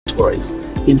stories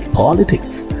in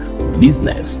politics,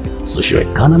 business,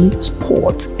 socio-economy,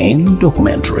 sports, and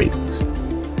documentaries.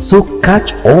 So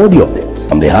catch all the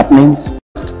updates on the happenings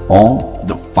on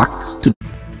The Fact Today.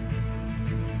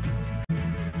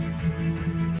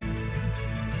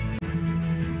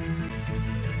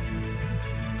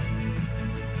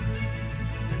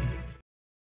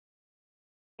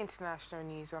 International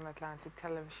news on Atlantic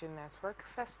Television Network.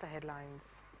 First, the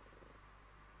headlines.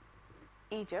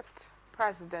 Egypt,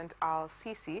 President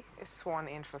al-Sisi is sworn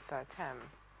in for third term.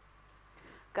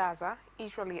 Gaza,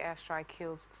 Israeli airstrike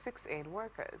kills 6 aid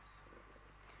workers.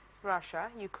 Russia,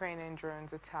 Ukrainian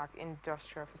drones attack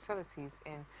industrial facilities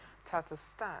in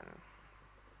Tatarstan.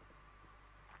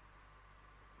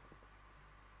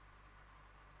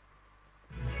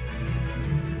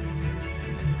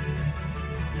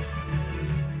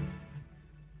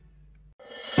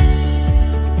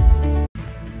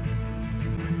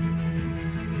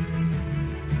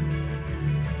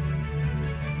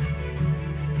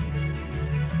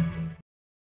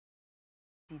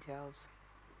 Details.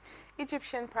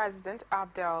 Egyptian President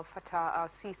Abdel Fattah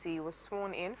al-Sisi was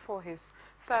sworn in for his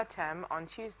third term on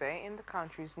Tuesday in the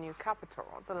country's new capital,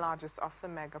 the largest of the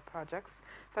mega projects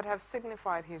that have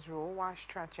signified his rule while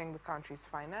stretching the country's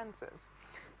finances.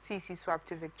 Sisi swept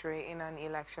to victory in an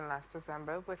election last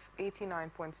December with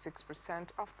 89.6%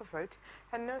 of the vote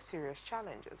and no serious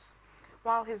challenges.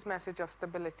 While his message of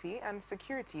stability and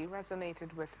security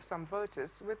resonated with some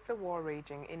voters with the war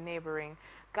raging in neighboring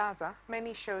Gaza,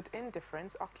 many showed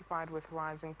indifference occupied with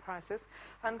rising prices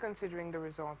and considering the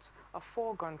result of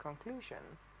foregone conclusion.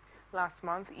 Last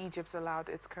month, Egypt allowed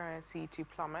its currency to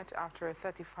plummet after a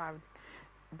 $35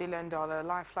 billion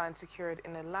lifeline secured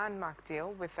in a landmark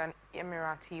deal with an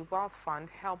Emirati wealth fund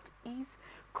helped ease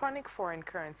chronic foreign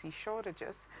currency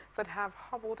shortages that have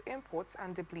hobbled imports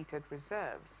and depleted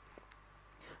reserves.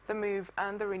 The move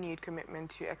and the renewed commitment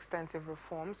to extensive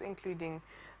reforms, including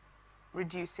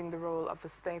reducing the role of the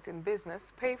state in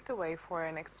business, paved the way for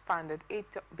an expanded $8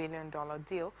 billion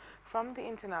deal from the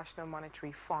International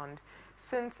Monetary Fund.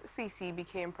 Since Sisi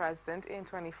became president in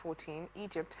 2014,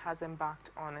 Egypt has embarked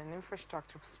on an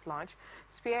infrastructure splurge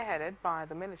spearheaded by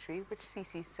the military, which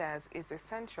Sisi says is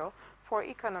essential for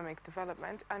economic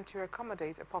development and to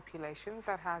accommodate a population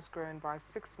that has grown by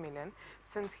 6 million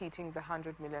since hitting the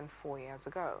 100 million 4 years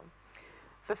ago.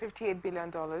 The $58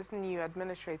 billion new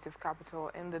administrative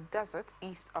capital in the desert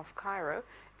east of Cairo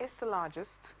is the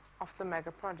largest of the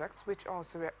mega projects, which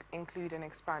also include an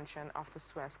expansion of the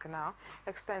Suez Canal,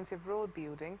 extensive road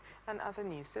building, and other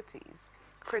new cities.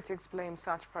 Critics blame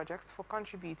such projects for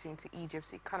contributing to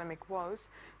Egypt's economic woes,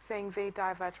 saying they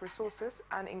divert resources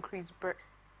and increase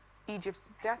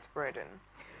Egypt's debt burden.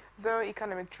 Though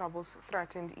economic troubles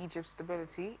threatened Egypt's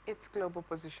stability, its global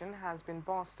position has been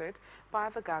bolstered by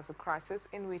the Gaza crisis,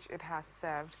 in which it has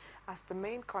served as the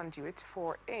main conduit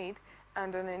for aid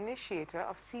and an initiator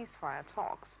of ceasefire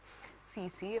talks.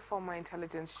 Sisi, a former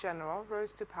intelligence general,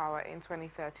 rose to power in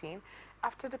 2013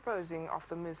 after deposing of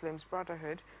the Muslim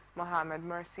Brotherhood, Mohammed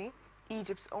Morsi,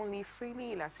 Egypt's only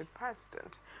freely elected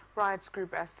president. Rights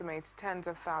Group estimates tens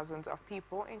of thousands of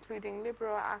people, including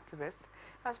liberal activists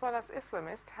as well as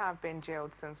Islamists, have been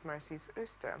jailed since Morsi's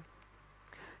ouster.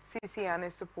 Sisi and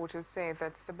his supporters say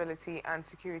that stability and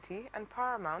security are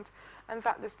paramount and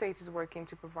that the state is working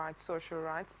to provide social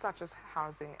rights such as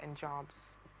housing and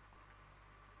jobs.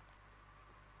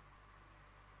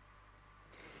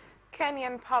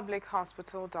 Kenyan public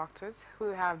hospital doctors,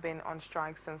 who have been on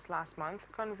strike since last month,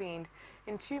 convened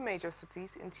in 2 major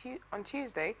cities on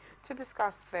Tuesday to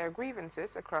discuss their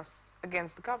grievances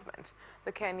against the government.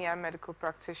 The Kenya Medical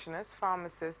Practitioners,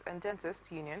 Pharmacists and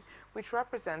Dentists Union, which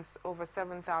represents over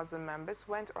 7,000 members,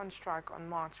 went on strike on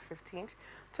March 15th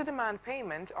to demand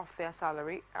payment of their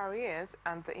salary arrears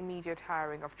and the immediate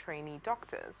hiring of trainee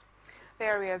doctors. The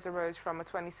arrears arose from a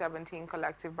 2017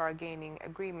 collective bargaining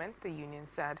agreement, the union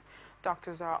said.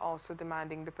 Doctors are also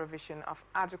demanding the provision of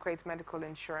adequate medical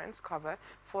insurance cover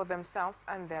for themselves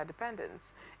and their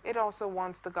dependents. It also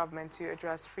wants the government to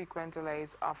address frequent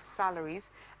delays of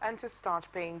salaries and to start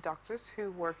paying doctors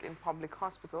who work in public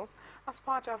hospitals as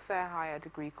part of their higher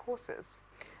degree courses.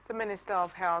 The Minister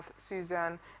of Health,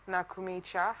 Susan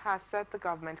Nakumicha, has said the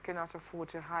government cannot afford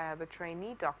to hire the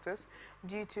trainee doctors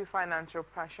due to financial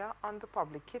pressure on the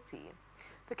public kitty.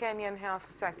 The Kenyan health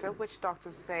sector, which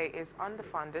doctors say is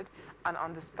underfunded and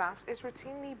understaffed, is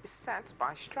routinely beset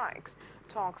by strikes.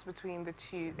 Talks between the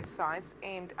two sides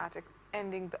aimed at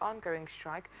ending the ongoing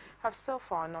strike have so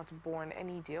far not borne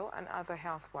any deal, and other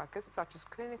health workers, such as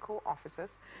clinical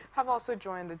officers, have also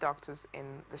joined the doctors in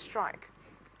the strike.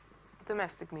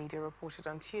 Domestic media reported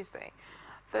on Tuesday.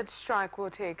 The strike will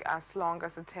take as long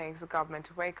as it takes the government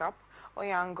to wake up,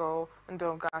 Onyango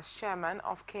Ndonga's chairman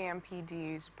of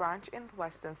KMPDU's branch in the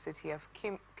western city of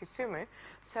Kisumu,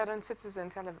 said on Citizen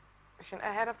Television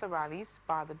ahead of the rallies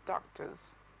by the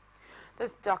doctors.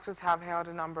 The doctors have held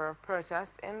a number of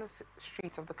protests in the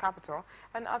streets of the capital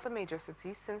and other major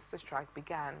cities since the strike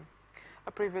began.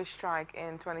 A previous strike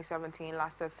in 2017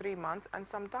 lasted 3 months, and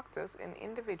some doctors in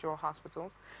individual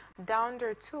hospitals downed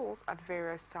their tools at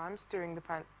various times during the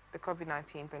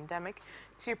COVID-19 pandemic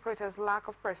to protest lack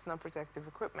of personal protective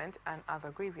equipment and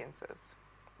other grievances.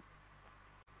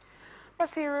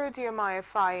 Bassirou Diomaye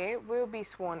Faye will be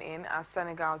sworn in as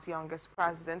Senegal's youngest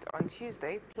president on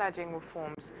Tuesday, pledging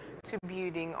reforms to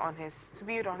build on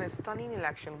his stunning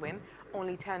election win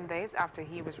only 10 days after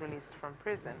he was released from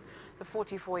prison. The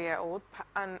 44-year-old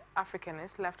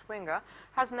Pan-Africanist left-winger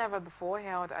has never before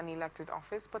held an elected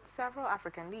office, but several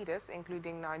African leaders,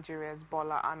 including Nigeria's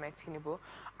Bola Ahmed Tinubu,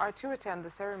 are to attend the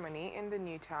ceremony in the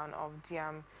new town of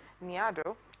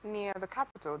Diamniadio, near the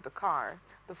capital, Dakar.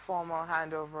 The formal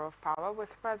handover of power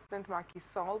with President Macky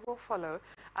Sall will follow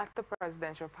at the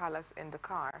presidential palace in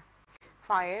Dakar.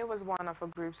 Faye was one of a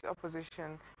group's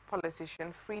opposition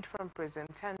politician freed from prison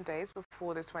 10 days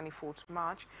before the 24th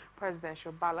March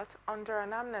presidential ballot under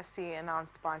an amnesty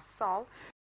announced by Sall,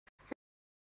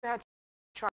 who had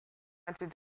tried to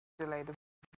delay the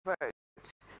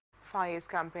vote. Faye's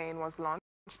campaign was launched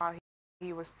while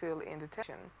he was still in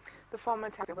detention. The former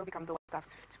dictator will become the West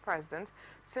Africa's fifth president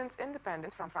since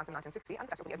independence from France in 1960, and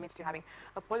will admit to having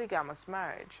a polygamous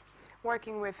marriage.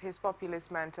 Working with his populist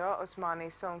mentor, Ousmane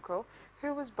Sonko,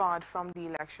 who was barred from the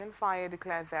election, Faye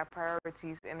declared their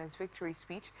priorities in his victory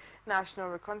speech: national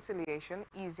reconciliation,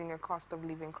 easing a cost of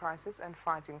living crisis, and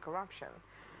fighting corruption.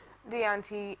 The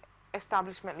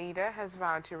anti-establishment leader has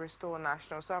vowed to restore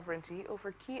national sovereignty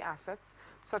over key assets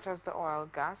such as the oil,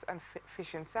 gas, and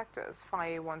fishing sectors.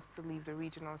 Faye wants to leave the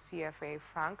regional CFA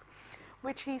franc,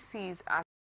 which he sees as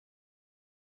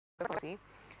a policy,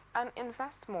 and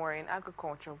invest more in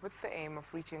agriculture with the aim of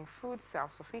reaching food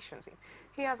self-sufficiency.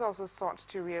 He has also sought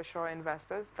to reassure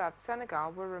investors that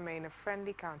Senegal will remain a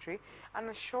friendly country and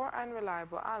a sure and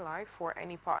reliable ally for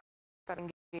any partner that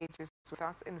engages with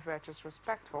us in virtuous,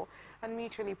 respectful, and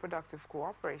mutually productive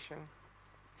cooperation.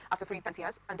 After 3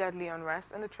 years and deadly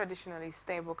unrest in the traditionally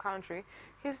stable country,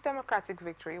 his democratic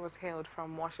victory was hailed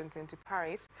from Washington to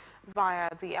Paris via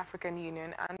the African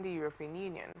Union and the European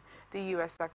Union. The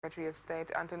U.S. Secretary of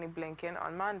State Antony Blinken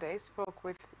on Monday spoke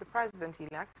with the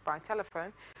president-elect by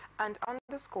telephone and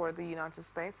underscored the United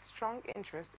States' strong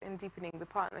interest in deepening the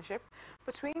partnership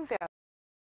between their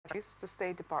countries, the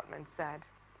State Department said.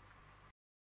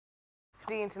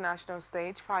 On the international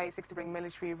stage, Faye seeks to bring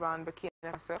military-run Burkina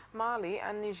Faso, Mali,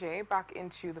 and Niger back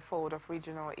into the fold of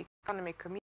regional economic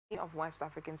community of West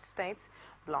African states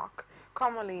bloc,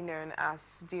 commonly known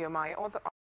as Diomaye, or the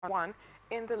one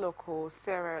in the local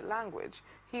Serer language.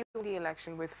 He won the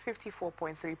election with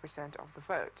 54.3% of the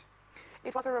vote.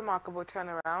 It was a remarkable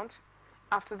turnaround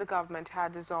after the government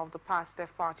had dissolved the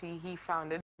PASTEF party he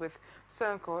founded with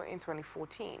Sonko in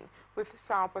 2014. With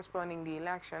Sall postponing the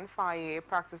election, Faye, a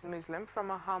practiced Muslim from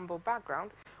a humble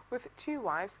background with 2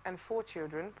 wives and 4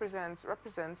 children,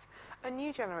 represents a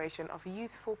new generation of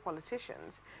youthful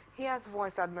politicians. He has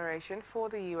voiced admiration for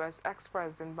the U.S.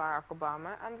 ex-president Barack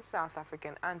Obama and the South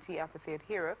African anti-apartheid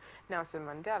hero Nelson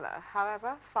Mandela.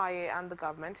 However, Faye and the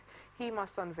government he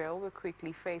must unveil will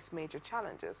quickly face major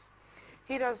challenges.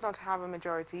 He does not have a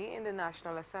majority in the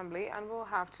National Assembly and will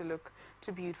have to look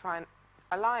to build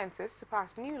alliances to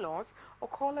pass new laws or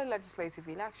call a legislative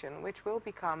election, which will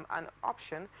become an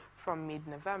option from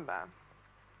mid-November.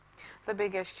 The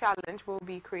biggest challenge will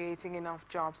be creating enough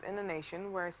jobs in the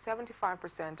nation where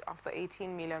 75% of the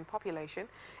 18 million population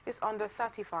is under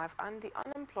 35 and the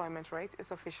unemployment rate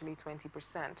is officially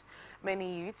 20%.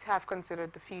 Many youths have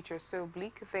considered the future so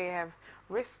bleak they have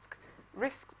risked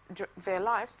their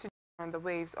lives to join the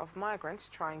waves of migrants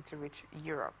trying to reach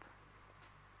Europe.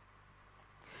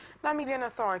 Namibian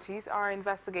authorities are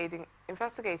investigating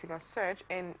a surge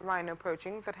in rhino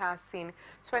poaching that has seen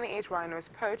 28 rhinos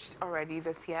poached already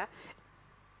this year,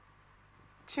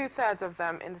 2/3 of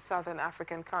them in the southern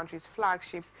African country's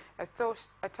flagship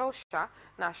Etosha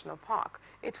National Park.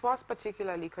 It was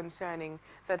particularly concerning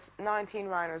that 19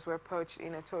 rhinos were poached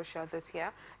in Etosha this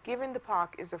year, given the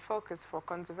park is a focus for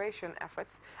conservation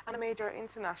efforts and a major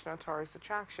international tourist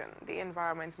attraction, the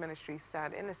Environment Ministry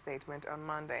said in a statement on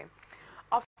Monday.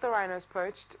 Of the rhinos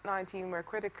poached, 19 were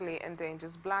critically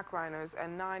endangered black rhinos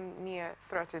and 9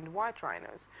 near-threatened white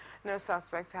rhinos. No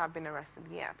suspects have been arrested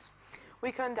yet.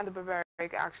 We condemn the barbaric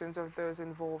actions of those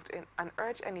involved in, and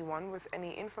urge anyone with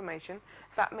any information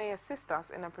that may assist us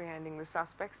in apprehending the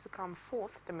suspects to come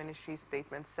forth, the ministry's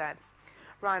statement said.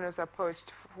 Rhinos are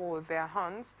poached for their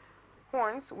horns,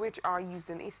 which are used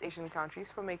in East Asian countries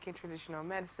for making traditional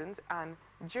medicines and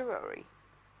jewelry.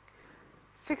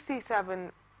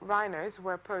 67 rhinos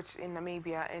were poached in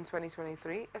Namibia in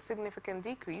 2023, a significant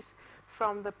decrease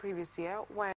from the previous year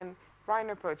when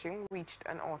rhino poaching reached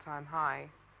an all-time high.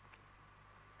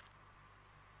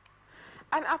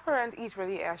 An apparent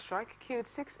Israeli airstrike killed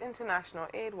 6 international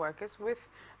aid workers with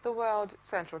the World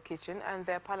Central Kitchen and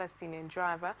their Palestinian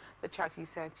driver, the charity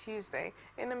said Tuesday,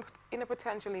 in a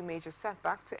potentially major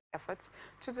setback to efforts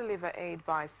to deliver aid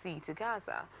by sea to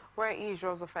Gaza, where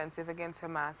Israel's offensive against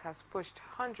Hamas has pushed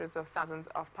hundreds of thousands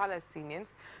of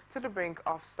Palestinians to the brink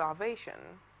of starvation.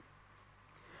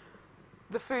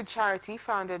 The food charity,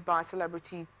 founded by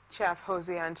celebrity chef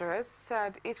Jose Andres,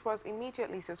 said it was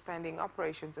immediately suspending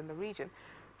operations in the region.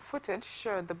 Footage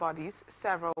showed the bodies,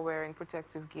 several wearing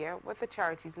protective gear with the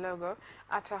charity's logo,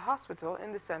 at a hospital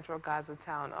in the central Gaza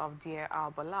town of Deir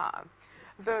al-Balah.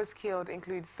 Those killed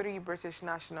include 3 British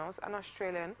nationals, an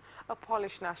Australian, a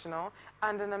Polish national,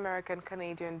 and an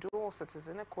American-Canadian dual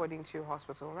citizen, according to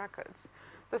hospital records.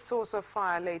 The source of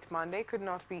fire late Monday could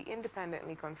not be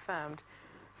independently confirmed.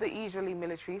 The Israeli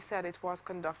military said it was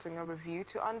conducting a review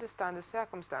to understand the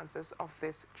circumstances of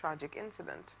this tragic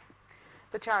incident.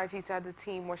 The charity said the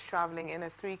team was traveling in a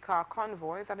 3-car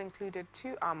convoy that included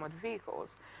 2 armored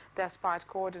vehicles. Despite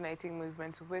coordinating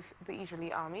movements with the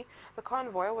Israeli army, the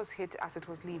convoy was hit as it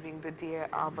was leaving the Deir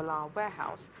al-Balah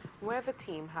warehouse, where the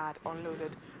team had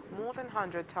unloaded more than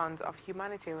 100 tons of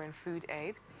humanitarian food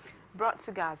aid brought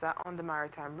to Gaza on the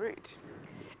maritime route.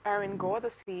 Erin Gore, the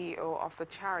CEO of the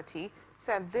charity,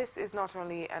 said this is not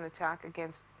only an attack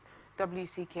against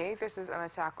WCK, this is an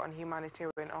attack on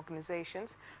humanitarian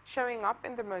organizations, showing up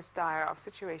in the most dire of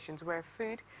situations where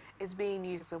food is being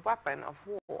used as a weapon of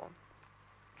war.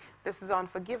 This is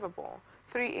unforgivable.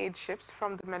 3 aid ships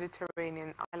from the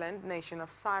Mediterranean island nation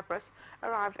of Cyprus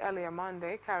arrived earlier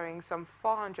Monday carrying some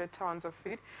 400 tons of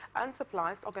food and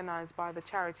supplies organized by the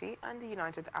charity and the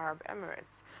United Arab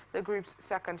Emirates, the group's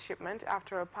second shipment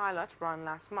after a pilot run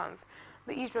last month.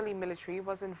 The Israeli military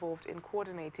was involved in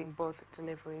coordinating both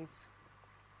deliveries.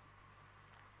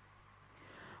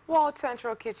 World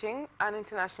Central Kitchen, an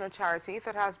international charity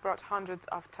that has brought hundreds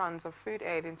of tons of food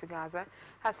aid into Gaza,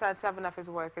 has said 7 of its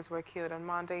workers were killed on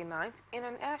Monday night in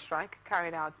an airstrike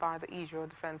carried out by the Israel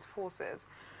Defense Forces.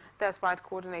 Despite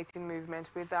coordinating movement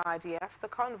with the IDF, the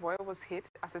convoy was hit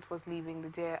as it was leaving the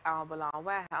Deir al-Balah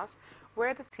warehouse,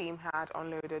 where the team had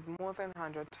unloaded more than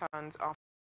 100 tons of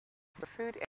the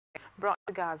food aid brought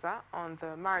to Gaza on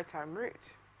the maritime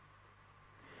route.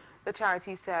 The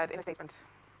charity said in a statement.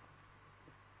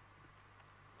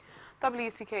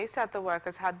 WCK said the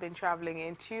workers had been traveling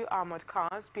in 2 armored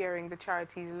cars bearing the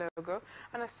charity's logo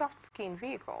and a soft-skinned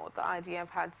vehicle. The IDF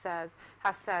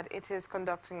has said it is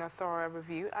conducting a thorough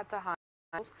review at the high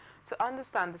levels to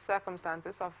understand the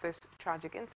circumstances of this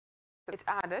tragic incident. It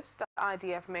added that the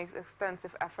IDF makes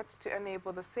extensive efforts to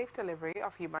enable the safe delivery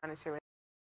of humanitarian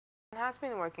aid and has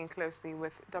been working closely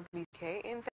with WCK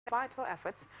in their vital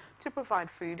efforts to provide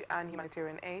food and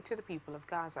humanitarian aid to the people of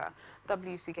Gaza.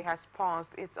 WCK has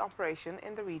paused its operation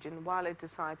in the region while it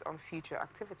decides on future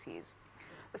activities.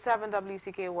 The 7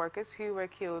 WCK workers who were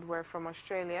killed were from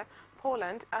Australia,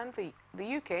 Poland, and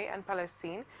the UK and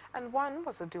Palestine, and 1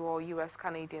 was a dual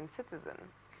US-Canadian citizen.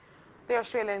 The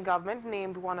Australian government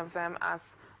named one of them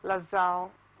as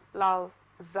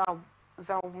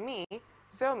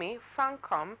Zomi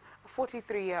Fancom, a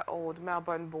 43-year-old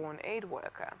Melbourne-born aid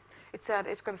worker. It said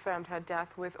it confirmed her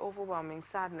death with overwhelming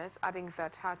sadness, adding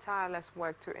that her tireless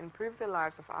work to improve the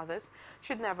lives of others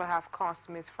should never have cost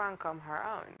Ms. Fancom her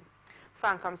own.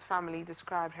 Fancom's family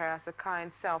described her as a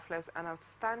kind, selfless, and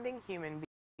outstanding human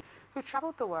being who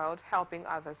traveled the world helping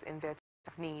others in their time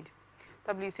of need.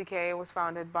 WCK was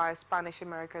founded by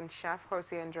Spanish-American chef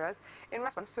Jose Andres in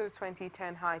response to the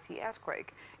 2010 Haiti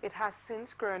earthquake. It has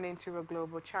since grown into a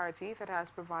global charity that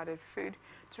has provided food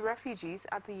to refugees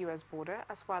at the U.S. border,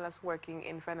 as well as working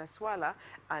in Venezuela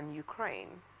and Ukraine.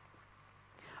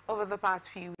 Over the past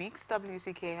few weeks,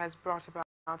 WCK has brought about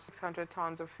 600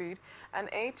 tons of food and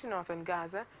aid to northern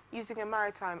Gaza using a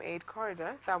maritime aid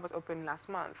corridor that was opened last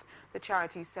month. The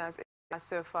charity says it has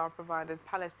so far provided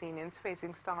Palestinians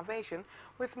facing starvation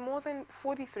with more than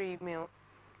 43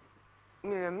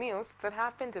 million meals that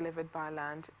have been delivered by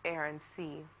land, air, and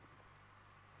sea.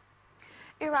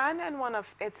 Iran and one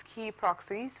of its key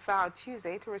proxies vowed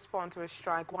Tuesday to respond to a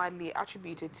strike widely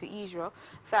attributed to Israel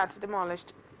that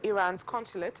demolished Iran's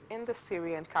consulate in the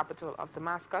Syrian capital of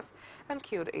Damascus and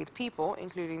killed 8 people,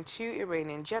 including 2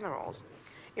 Iranian generals.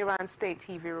 Iran state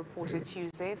TV reported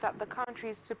Tuesday that the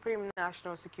country's Supreme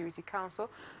National Security Council,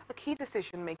 a key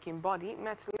decision-making body,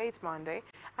 met late Monday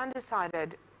and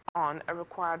decided on a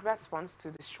required response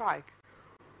to the strike.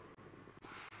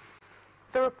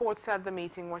 The report said the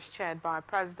meeting was chaired by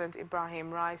President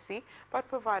Ibrahim Raisi, but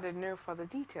provided no further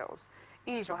details.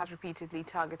 Israel has repeatedly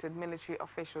targeted military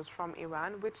officials from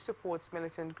Iran, which supports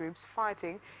militant groups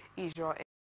fighting Israel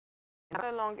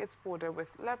along its border with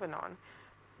Lebanon.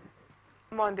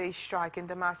 Monday's strike in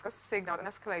Damascus signaled an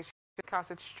escalation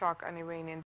because it struck an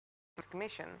Iranian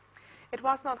mission. It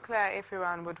was not clear if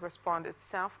Iran would respond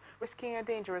itself, risking a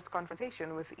dangerous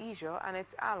confrontation with Israel and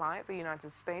its ally, the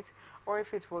United States, or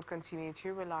if it would continue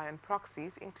to rely on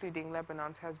proxies, including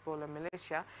Lebanon's Hezbollah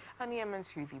militia and Yemen's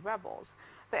Houthi rebels.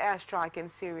 The airstrike in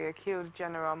Syria killed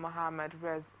General Mohammad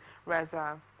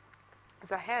Reza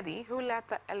Zahedi, who led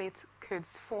the elite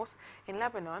Quds force in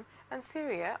Lebanon and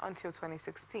Syria until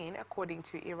 2016, according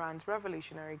to Iran's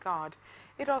Revolutionary Guard.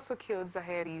 It also killed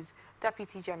Zahedi's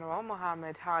Deputy General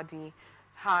Mohammad Hadi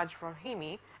Haj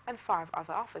Rahimi and 5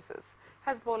 other officers.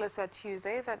 Hezbollah said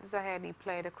Tuesday that Zahedi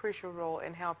played a crucial role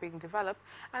in helping develop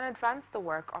and advance the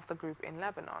work of the group in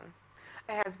Lebanon.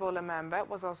 A Hezbollah member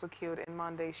was also killed in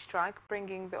Monday's strike,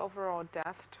 bringing the overall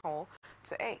death toll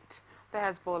to 8. The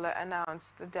Hezbollah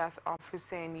announced the death of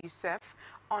Hussein Youssef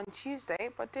on Tuesday,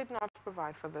 but did not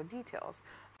provide further details.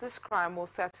 This crime will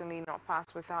certainly not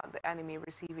pass without the enemy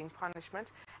receiving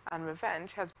punishment and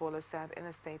revenge, Hezbollah said in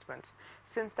a statement.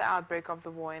 Since the outbreak of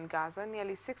the war in Gaza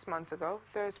nearly 6 months ago,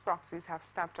 those proxies have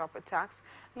stepped up attacks,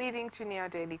 leading to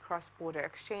near-daily cross-border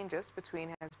exchanges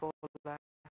between Hezbollah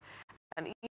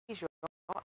and Israel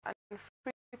and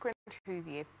frequent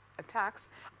Houthi attacks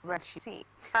Red Sea,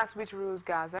 as which rules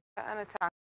Gaza and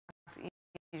attacked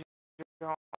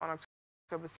Israel on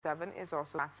October 7 is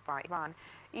also backed by Iran.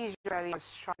 Israeli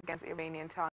strikes against Iranian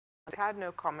targets had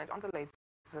no comment on the latest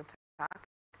attack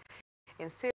in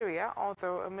Syria,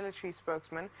 although a military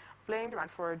spokesman blamed Iran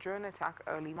for a drone attack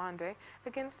early Monday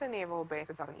against a naval base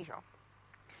in southern Israel.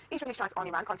 Israeli strikes on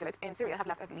Iran consulate in Syria have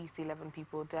left at least 11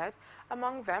 people dead,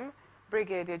 among them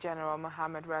Brigadier General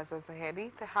Mohammad Reza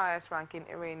Zahedi, the highest-ranking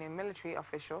Iranian military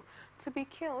official to be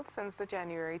killed since the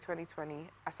January 2020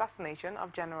 assassination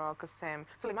of General Qasem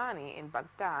Soleimani in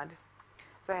Baghdad.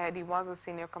 Zahedi was a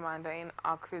senior commander in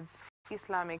Al-Quds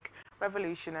Islamic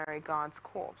Revolutionary Guards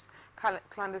Corps,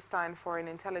 clandestine foreign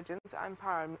intelligence and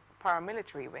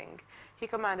paramilitary wing. He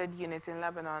commanded units in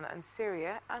Lebanon and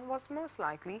Syria and was most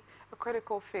likely a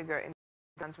critical figure in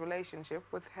Iran's relationship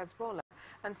with Hezbollah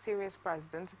and Syria's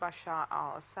President Bashar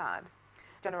al-Assad.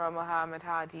 General Mohammad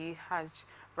Hadi Haj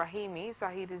Rahimi,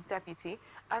 Zahedi's deputy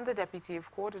and the deputy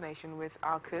of coordination with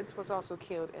Al-Quds, was also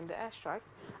killed in the airstrikes,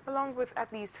 along with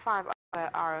at least 5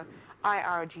 other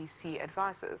IRGC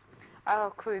advisors.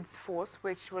 Al-Quds force,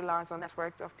 which relies on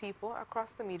networks of people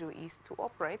across the Middle East to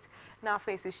operate, now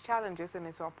faces challenges in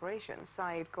its operations.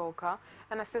 Saeed Golkar,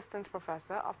 an assistant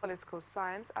professor of political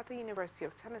science at the University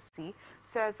of Tennessee,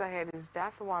 said Zahedi's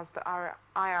death was the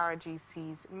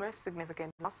IRGC's most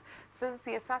significant loss since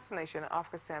the assassination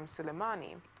of Qasem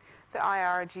Soleimani. The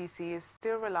IRGC is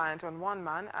still reliant on one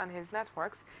man and his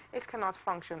networks. It cannot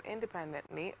function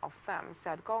independently of them,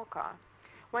 said Golkar.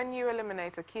 When you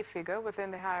eliminate a key figure within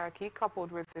the hierarchy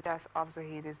coupled with the death of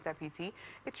Zahedi's deputy,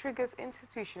 it triggers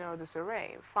institutional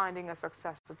disarray. Finding a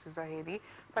successor to Zahedi,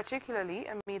 particularly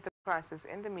amid the crisis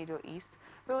in the Middle East,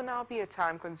 will now be a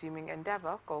time-consuming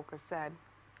endeavor, Golkar said.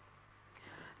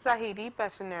 Zahedi,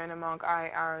 better known among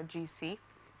IRGC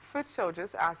foot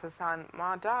soldiers as Hassan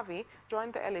Mahdavi,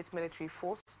 joined the elite military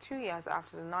force 2 years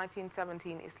after the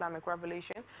 1917 Islamic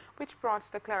Revolution, which brought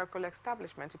the clerical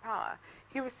establishment to power.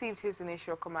 He received his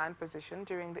initial command position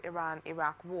during the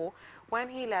Iran-Iraq War when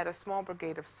he led a small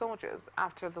brigade of soldiers.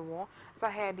 After the war,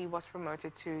 Zahedi was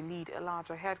promoted to lead a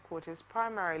larger headquarters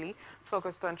primarily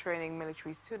focused on training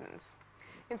military students.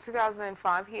 In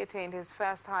 2005, he attained his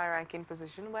first high-ranking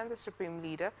position when the Supreme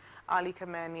Leader, Ali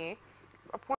Khamenei,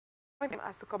 appointed him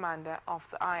as the commander of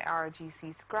the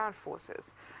IRGC's ground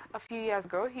forces. A few years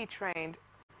ago, he trained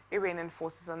Iranian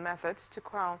forces on methods to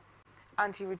quell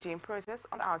anti-regime protests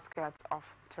on the outskirts of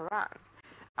Tehran.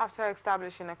 After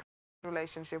establishing a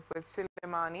relationship with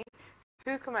Soleimani,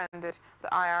 who commanded the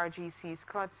IRGC's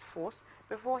Quds force,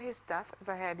 before his death,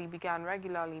 Zahedi began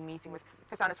regularly meeting with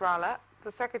Hassan Nasrallah,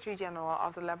 the Secretary General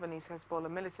of the Lebanese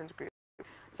Hezbollah militant group.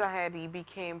 Zahedi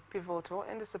became pivotal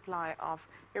in the supply of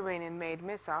Iranian-made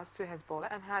missiles to Hezbollah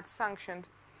and had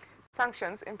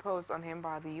sanctions imposed on him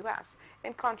by the U.S.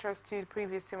 In contrast to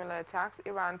previous similar attacks,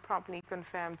 Iran promptly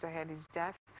confirmed Zahedi's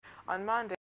death On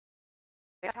Monday,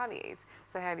 retaliate.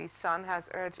 Zahedi's son has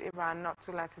urged Iran not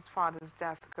to let his father's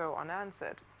death go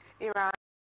unanswered. Iran's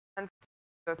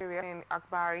Secretary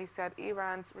Akbari said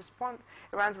Iran's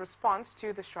response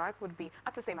to the strike would be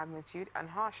at the same magnitude and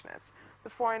harshness. The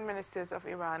foreign ministers of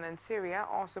Iran and Syria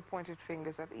also pointed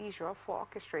fingers at Israel for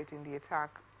orchestrating the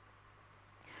attack.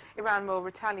 Iran will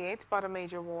retaliate, but a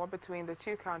major war between the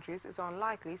two countries is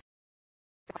unlikely.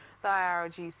 The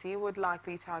IRGC would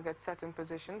likely target certain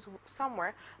positions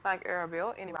somewhere like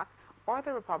Erbil in Iraq or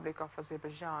the Republic of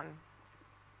Azerbaijan.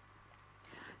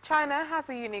 China has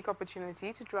a unique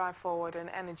opportunity to drive forward an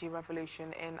energy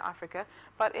revolution in Africa,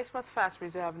 but it must first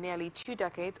reserve nearly 2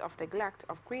 decades of neglect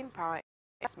of green power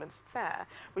investments there,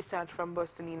 research from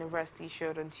Boston University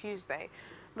showed on Tuesday.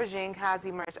 Beijing has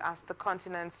emerged as the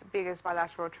continent's biggest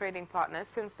bilateral trading partner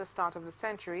since the start of the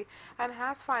century and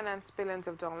has financed billions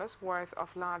of dollars worth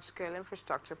of large-scale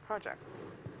infrastructure projects.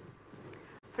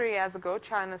 3 years ago,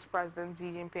 China's President Xi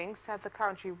Jinping said the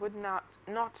country would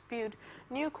not build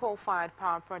new coal-fired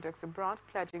power projects abroad,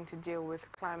 pledging to deal with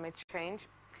climate change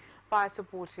by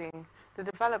supporting the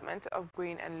development of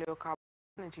green and low-carbon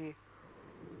energy.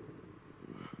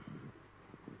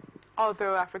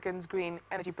 Although Africa's green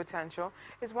energy potential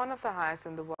is one of the highest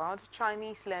in the world,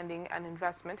 Chinese lending and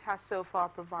investment has so far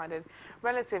provided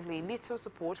relatively little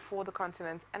support for the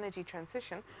continent's energy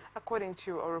transition, according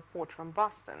to a report from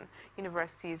Boston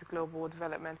University's Global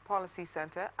Development Policy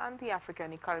Center and the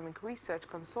African Economic Research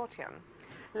Consortium.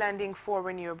 Lending for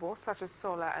renewables such as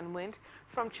solar and wind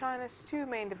from China's 2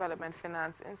 main development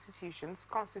finance institutions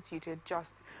constituted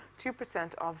just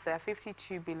 2% of their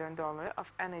 $52 billion of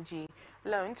energy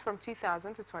loans from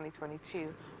 2000 to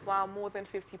 2022, while more than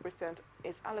 50%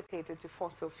 is allocated to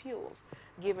fossil fuels.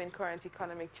 Given current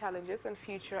economic challenges and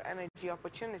future energy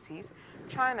opportunities,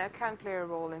 China can play a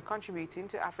role in contributing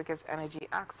to Africa's energy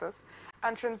access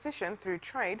and transition through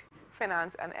trade,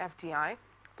 finance, and FDI,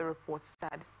 the report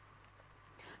said.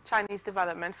 Chinese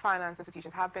development finance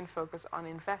institutions have been focused on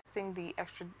investing the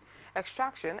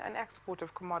extraction and export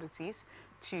of commodities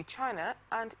to China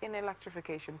and in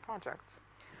electrification projects.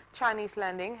 Chinese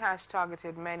lending has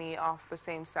targeted many of the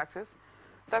same sectors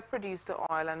that produce the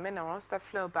oil and minerals that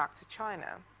flow back to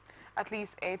China. At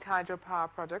least 8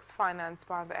 hydropower projects financed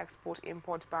by the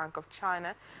Export-Import Bank of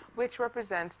China, which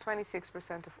represents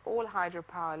 26% of all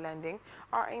hydropower lending,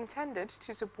 are intended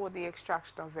to support the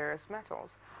extraction of various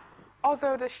metals.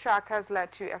 Although the strike has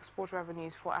led to export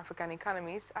revenues for African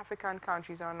economies, African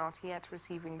countries are not yet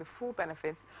receiving the full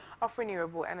benefits of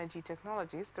renewable energy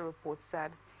technologies, the report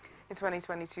said. In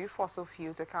 2022, fossil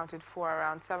fuels accounted for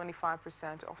around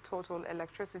 75% of total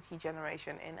electricity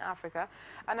generation in Africa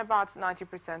and about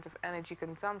 90% of energy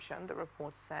consumption, the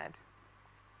report said.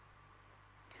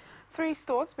 3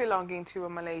 stores belonging to a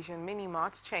Malaysian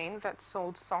mini-mart chain that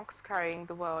sold socks carrying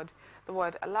the word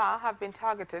Allah have been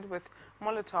targeted with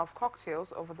Molotov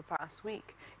cocktails over the past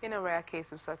week, in a rare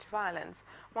case of such violence.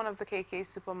 One of the KK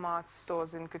Supermart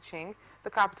stores in Kuching, the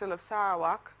capital of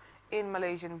Sarawak, in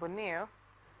Malaysian Borneo,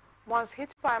 was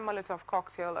hit by a Molotov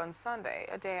cocktail on Sunday,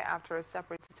 a day after a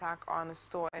separate attack on a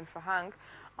store in Pahang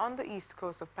on the east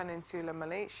coast of Peninsular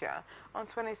Malaysia. On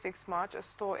 26 March, a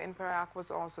store in Perak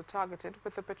was also targeted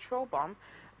with a petrol bomb,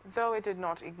 though it did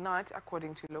not ignite,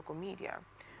 according to local media.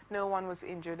 No one was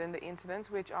injured in the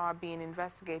incidents, which are being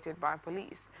investigated by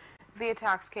police. The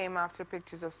attacks came after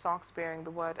pictures of socks bearing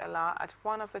the word Allah at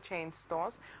one of the chain's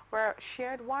stores were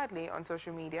shared widely on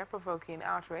social media, provoking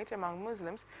outrage among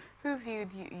Muslims who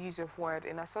viewed use of word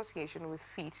in association with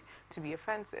feet to be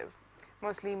offensive.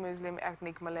 Mostly Muslim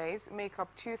ethnic Malays make up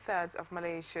 2/3 of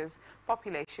Malaysia's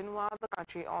population, while the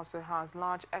country also has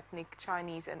large ethnic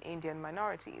Chinese and Indian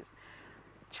minorities.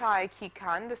 Chai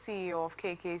Ki-kan, the CEO of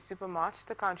KK Supermart,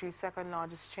 the country's second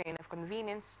largest chain of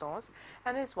convenience stores,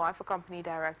 and his wife, a company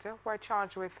director, were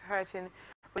charged with hurting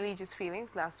religious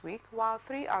feelings last week, while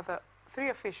three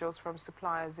officials from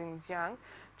supplier Xinjiang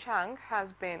Chang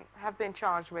have been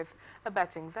charged with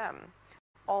abetting them.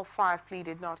 All 5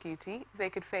 pleaded not guilty. They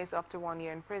could face up to 1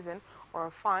 year in prison or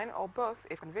a fine, or both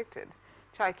if convicted.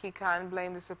 Chai Ki-kan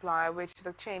blamed the supplier, which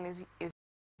the chain is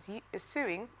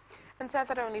suing, and said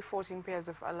that only 14 pairs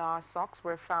of Allah socks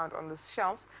were found on the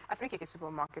shelves at 3 KK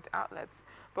supermarket outlets.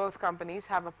 Both companies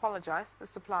have apologized. The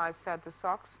suppliers said the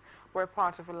socks were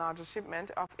part of a larger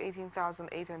shipment of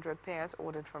 18,800 pairs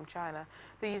ordered from China.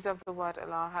 The use of the word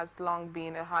Allah has long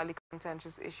been a highly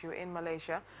contentious issue in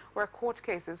Malaysia, where court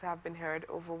cases have been heard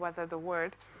over whether the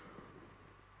word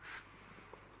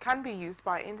can be used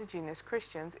by indigenous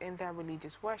Christians in their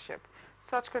religious worship.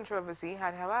 Such controversy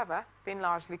had, however, been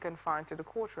largely confined to the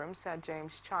courtroom, said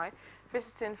James Chai,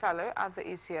 visiting fellow at the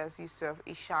Isia's Yusof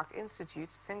Ishaq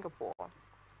Institute, Singapore.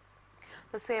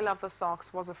 The sale of the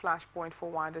socks was a flashpoint for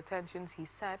wider tensions, he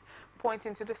said,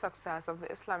 pointing to the success of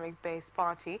the Islamic-based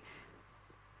party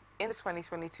in the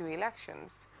 2022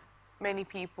 elections. Many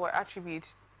people attribute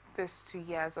this to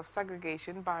years of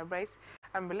segregation by race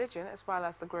and religion, as well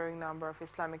as the growing number of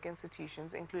Islamic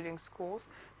institutions, including schools,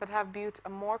 that have built a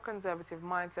more conservative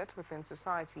mindset within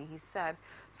society, he said.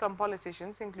 Some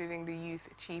politicians, including the youth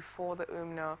chief for the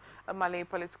UMNO, a Malay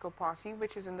political party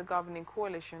which is in the governing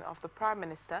coalition of the Prime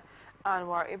Minister,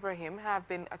 Anwar Ibrahim, have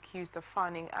been accused of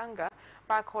fanning anger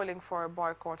by calling for a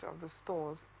boycott of the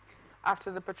stores.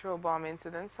 After the petrol bomb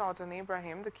incident, Sultan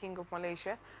Ibrahim, the King of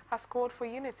Malaysia, has called for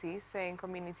unity, saying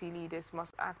community leaders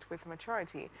must act with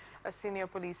maturity. A senior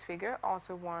police figure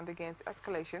also warned against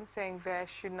escalation, saying there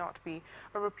should not be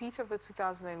a repeat of the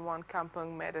 2001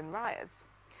 Kampung Medan riots,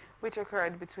 which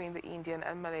occurred between the Indian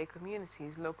and Malay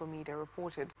communities, local media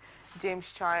reported.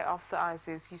 James Chai of the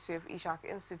ISIS Yusof Ishaq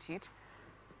Institute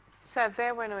said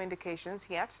there were no indications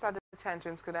yet that the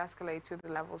tensions could escalate to the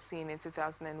level seen in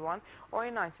 2001 or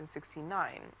in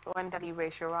 1969, when deadly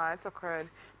racial riots occurred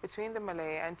between the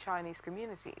Malay and Chinese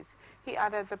communities. He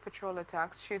added the patrol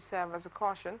attacks should serve as a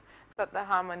caution that the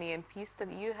harmony and peace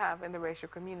that you have in the racial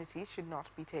communities should not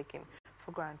be taken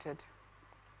for granted.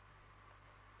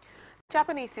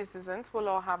 Japanese citizens will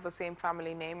all have the same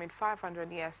family name in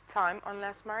 500 years' time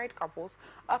unless married couples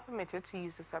are permitted to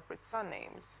use the separate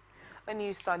surnames. A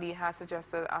new study has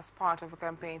suggested, as part of a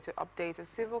campaign to update a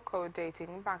civil code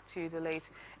dating back to the late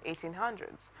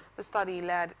 1800s. The study,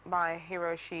 led by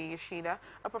Hiroshi Yoshida,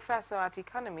 a professor of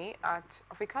economy at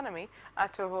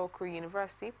Tohoku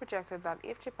University, projected that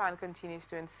if Japan continues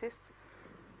to insist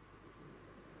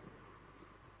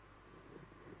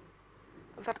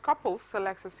that couples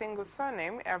select a single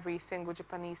surname, every single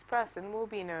Japanese person will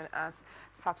be known as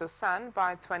Sato-san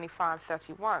by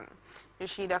 2531.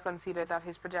 Yoshida considered that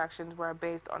his projections were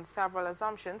based on several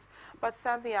assumptions, but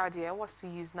said the idea was to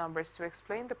use numbers to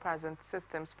explain the present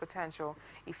system's potential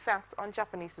effects on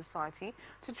Japanese society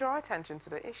to draw attention to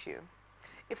the issue.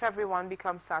 If everyone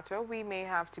becomes Sato, we may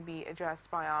have to be addressed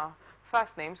by our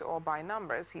first names or by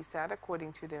numbers, he said,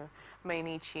 according to the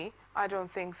Mainichi. I don't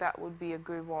think that would be a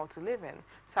good world to live in.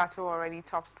 Sato already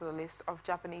tops the list of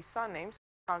Japanese surnames,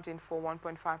 accounting for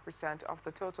 1.5% of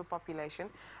the total population,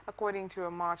 according to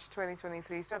a March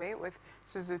 2023 survey, with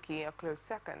Suzuki a close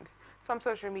second. Some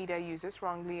social media users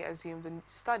wrongly assumed the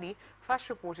study, first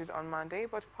reported on Monday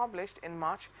but published in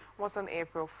March, was an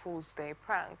April Fool's Day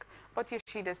prank. But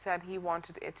Yoshida said he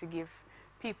wanted it to give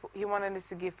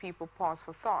people pause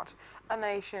for thought. A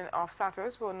nation of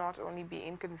Satos will not only be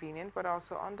inconvenient but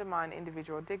also undermine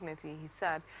individual dignity, he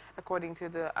said, according to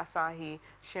the Asahi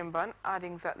Shimbun,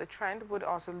 adding that the trend would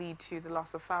also lead to the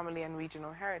loss of family and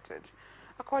regional heritage.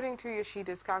 According to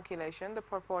Yoshida's calculation, the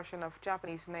proportion of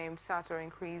Japanese named Sato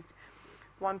increased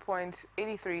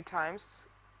 1.83 times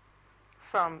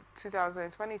from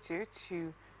 2022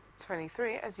 to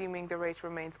 23, assuming the rate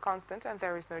remains constant and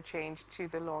there is no change to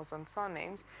the laws on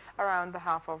surnames. Around the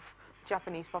half of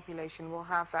Japanese population will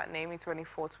have that name in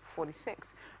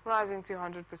 2446, rising to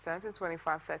 100% in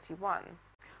 2531.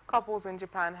 Couples in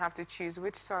Japan have to choose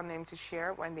which surname to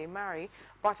share when they marry,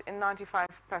 but in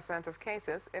 95% of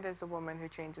cases, it is the woman who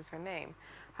changes her name.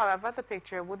 However, the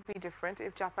picture would be different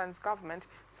if Japan's government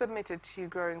submitted to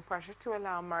growing pressure to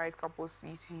allow married couples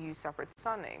to use separate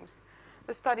surnames.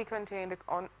 The study contained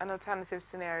an alternative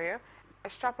scenario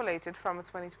extrapolated from a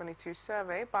 2022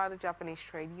 survey by the Japanese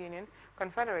Trade Union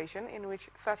Confederation, in which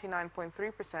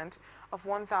 39.3% of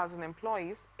 1,000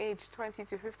 employees aged 20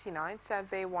 to 59 said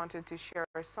they wanted to share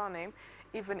a surname,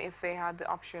 even if they had the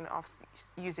option of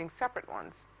using separate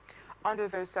ones. Under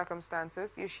those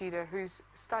circumstances, Yoshida, whose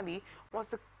study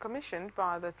was commissioned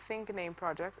by the Think Name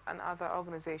Project and other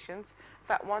organizations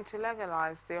that want to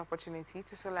legalize the opportunity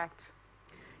to select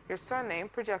your surname,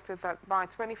 projected that by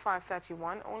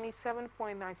 2531, only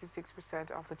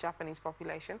 7.96% of the Japanese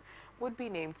population would be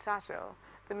named Sato,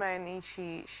 the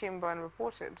Mainichi Shimbun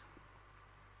reported.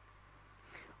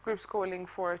 Groups calling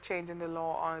for a change in the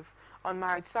law of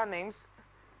unmarried surnames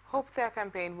hope their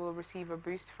campaign will receive a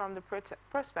boost from the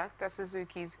prospect that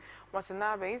Suzuki's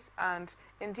Watanabe's, and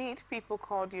indeed people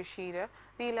called Yoshida,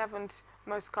 the 11th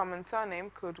most common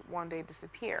surname, could one day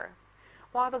disappear.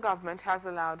 While the government has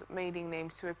allowed maiden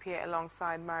names to appear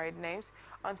alongside married names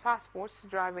on passports,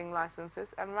 driving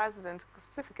licenses, and resident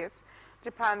certificates,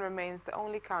 Japan remains the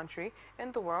only country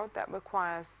in the world that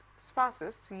requires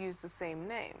spouses to use the same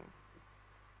name.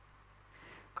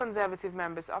 Conservative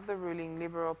members of the ruling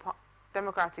Liberal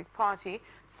Democratic Party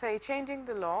say changing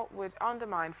the law would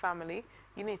undermine family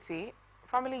unity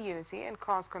and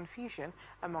cause confusion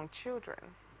among children.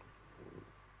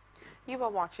 You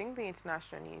are watching the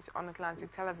international news on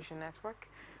Atlantic Television Network.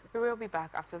 We will be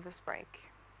back after this break.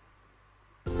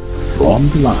 From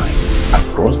the line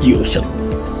across the ocean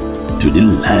to the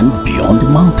land beyond the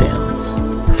mountains,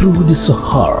 through the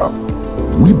Sahara,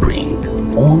 we bring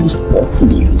on sport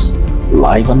news,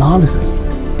 live analysis,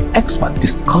 expert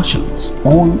discussions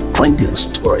on trending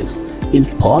stories in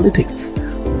politics,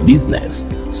 business,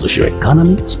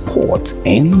 socio-economy, sports,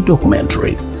 and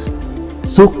documentaries.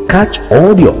 So catch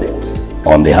all the updates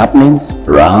on the happenings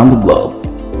around the globe.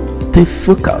 Stay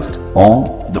focused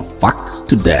on the fact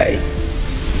today,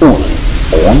 only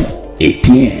on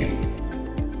ATN.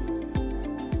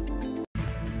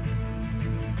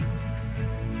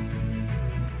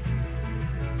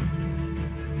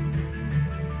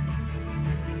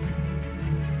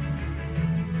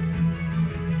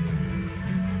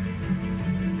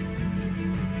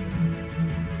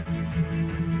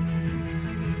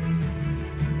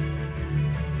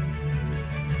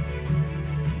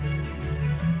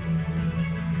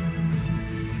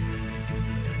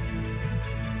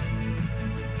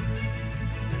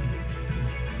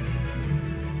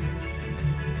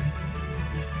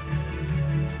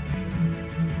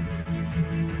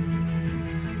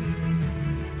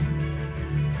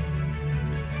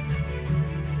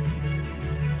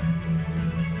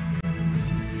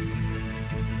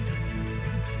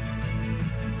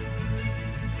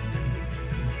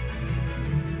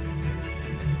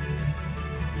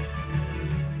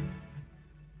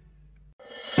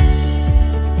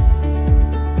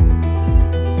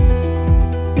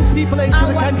 People into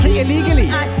the country illegally.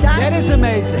 That is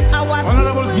amazing.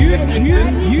 Honorable You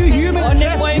human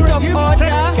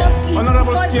trafficker.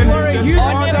 Honorable You're a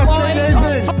human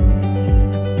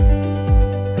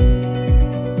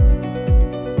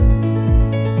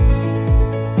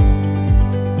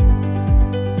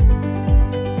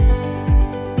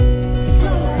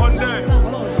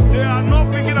They are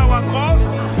not picking our calls.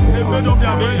 They made up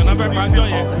their minds.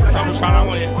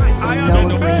 So no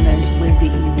agreement with the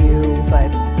EU,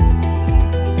 but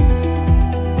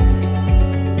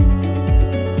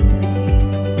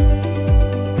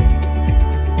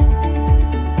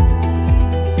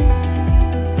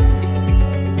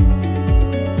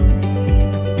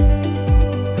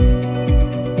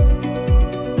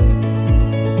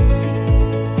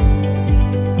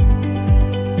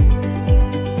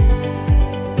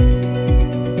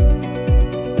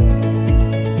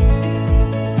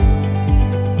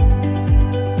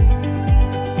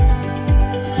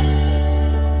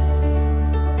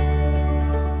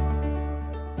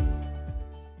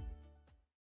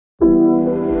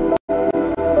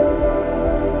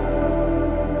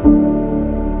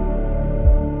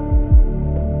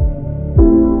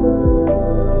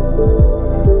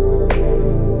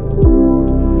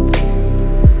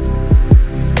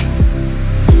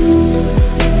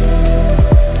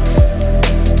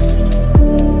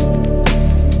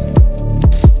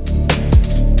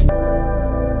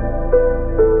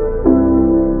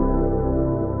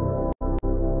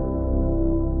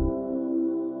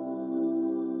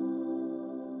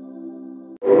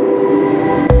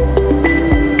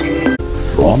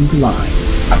From the line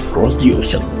across the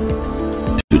ocean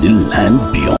to the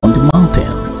land beyond the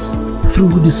mountains,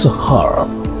 through the Sahara,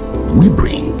 we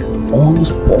bring on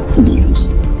sport news,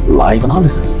 live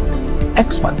analysis,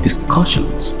 expert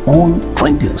discussions on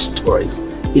trending stories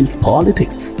in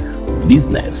politics,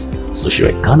 business,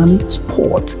 socio-economy,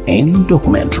 sports, and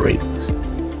documentaries.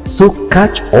 So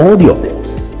catch all the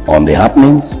updates on the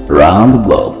happenings around the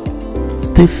globe.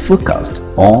 Stay focused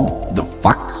on the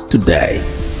fact today,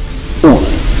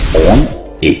 only on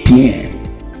ATN.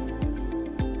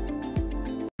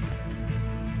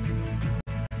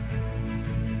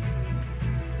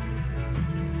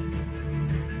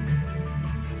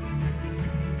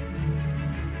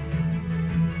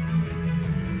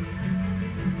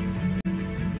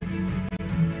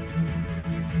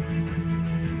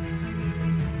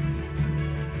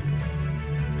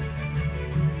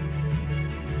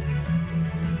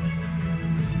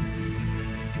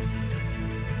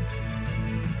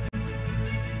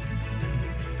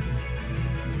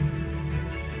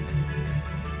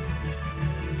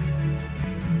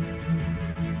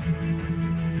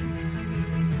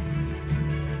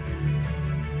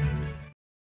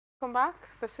 Welcome back.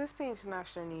 This is the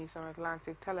international news on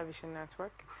Atlantic Television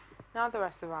Network. Now the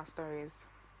rest of our stories.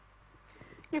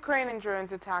 Ukrainian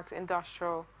drones attacked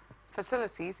industrial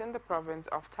facilities in the province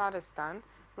of Tatarstan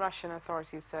Russian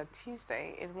authorities said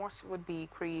Tuesday in what would be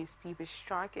Kyiv's deepest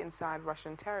strike inside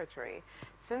Russian territory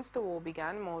since the war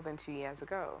began more than 2 years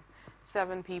ago.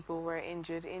 7 people were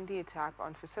injured in the attack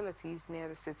on facilities near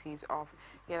the cities of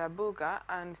Yelabuga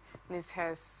and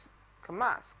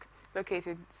Nizhezhkamsk,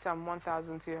 located some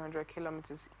 1,200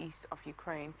 kilometers east of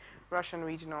Ukraine, Russian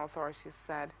regional authorities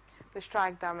said. The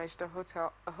strike damaged a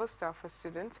hostel for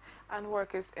students and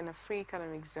workers in a free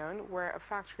economic zone where a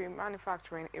factory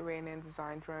manufacturing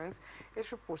Iranian-designed drones is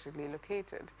reportedly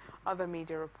located, other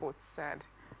media reports said.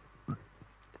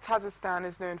 Tatarstan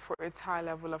is known for its high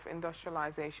level of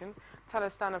industrialization.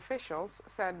 Tatarstan officials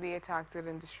said the attack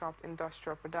didn't disrupt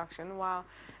industrial production, while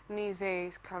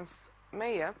Nizhezhkamsk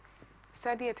mayor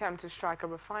said the attempt to strike a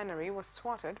refinery was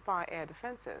thwarted by air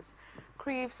defenses.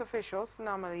 Kyiv's officials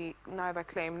normally neither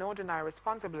claim nor deny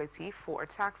responsibility for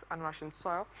attacks on Russian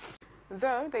soil,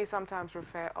 though they sometimes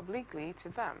refer obliquely to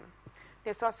them.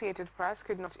 The Associated Press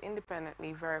could not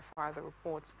independently verify the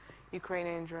reports.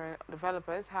 Ukrainian drone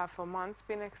developers have for months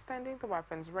been extending the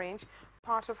weapons range,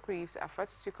 part of Kyiv's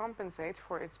efforts to compensate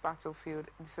for its battlefield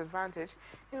disadvantage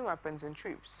in weapons and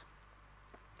troops.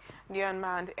 The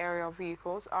unmanned aerial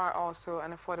vehicles are also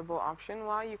an affordable option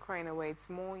while Ukraine awaits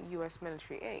more U.S.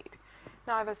 military aid.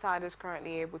 Neither side is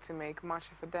currently able to make much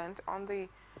of a dent on the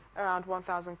around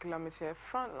 1,000-kilometer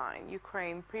front line.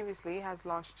 Ukraine previously has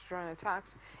launched drone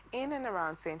attacks in and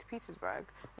around St. Petersburg,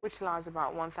 which lies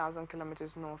about 1,000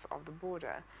 kilometers north of the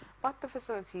border. But the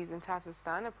facilities in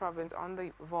Tatarstan, a province on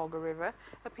the Volga River,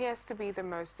 appears to be the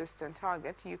most distant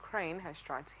target Ukraine has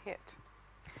tried to hit.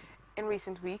 In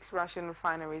recent weeks, Russian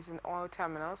refineries and oil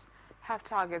terminals have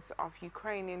targets of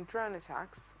Ukrainian drone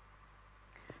attacks,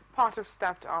 part of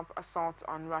stepped-up assaults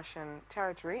on Russian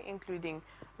territory, including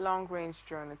long-range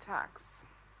drone attacks.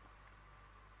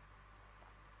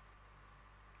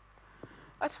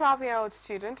 A 12-year-old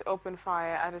student opened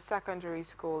fire at a secondary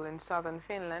school in southern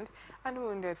Finland and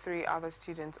wounded 3 other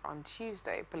students on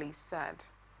Tuesday, police said.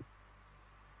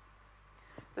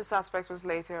 The suspect was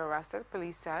later arrested,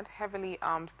 police said. Heavily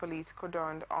armed police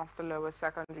cordoned off the lower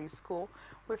secondary school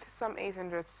with some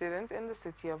 800 students in the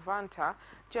city of Vantaa,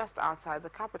 just outside the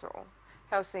capital.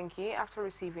 Helsinki, after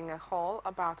receiving a call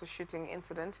about a shooting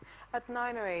incident at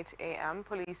 9:08 a.m.,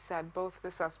 police said both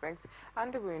the suspects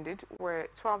and the wounded were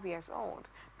 12 years old.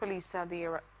 Police said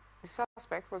the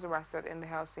suspect was arrested in the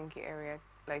Helsinki area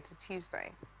later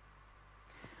Tuesday.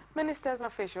 Ministers and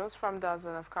officials from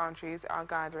dozens of countries are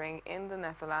gathering in the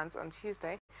Netherlands on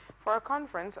Tuesday for a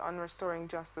conference on restoring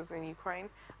justice in Ukraine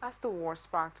as the war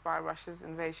sparked by Russia's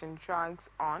invasion drags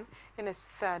on in its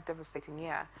 3rd devastating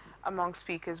year. Among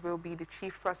speakers will be the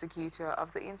chief prosecutor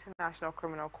of the International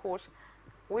Criminal Court,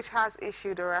 which has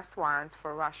issued arrest warrants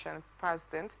for Russian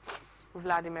President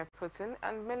Vladimir Putin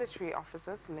and military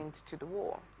officers linked to the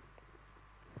war.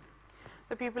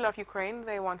 The people of Ukraine,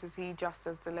 they want to see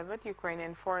justice delivered,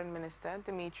 Ukrainian Foreign Minister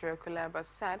Dmytro Kuleba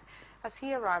said as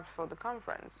he arrived for the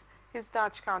conference. His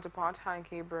Dutch counterpart,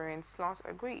 Hanke Slot,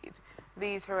 agreed.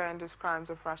 These horrendous crimes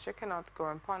of Russia cannot go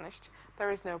unpunished.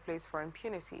 There is no place for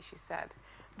impunity, she said.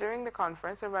 During the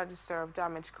conference, a register of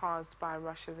damage caused by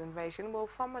Russia's invasion will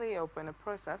formally open a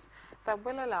process that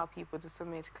will allow people to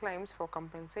submit claims for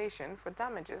compensation for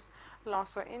damages,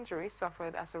 loss or injury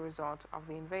suffered as a result of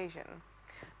the invasion.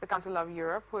 The Council of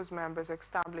Europe, whose members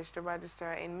established the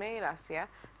register in May last year,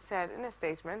 said in a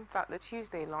statement that the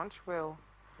Tuesday launch will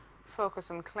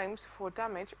focus on claims for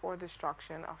damage or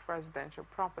destruction of residential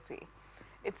property.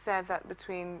 It said that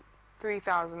between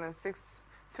 300,000 and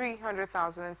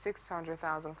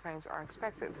 600,000 claims are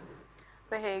expected.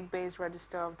 The Hague-based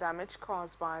register of damage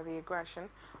caused by the aggression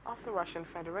of the Russian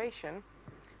Federation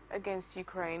against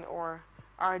Ukraine, or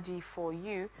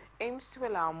RD4U, aims to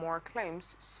allow more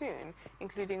claims soon,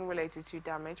 including related to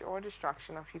damage or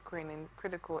destruction of Ukrainian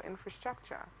critical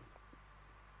infrastructure.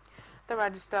 The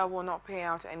register will not pay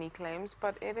out any claims,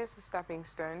 but it is a stepping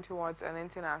stone towards an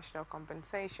international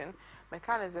compensation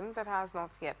mechanism that has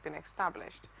not yet been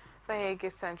established. The Hague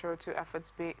is central to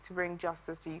efforts to bring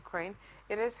justice to Ukraine.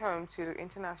 It is home to the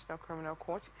International Criminal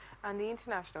Court and the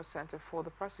International Center for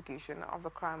the Prosecution of the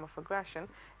Crime of Aggression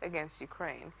against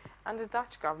Ukraine, and the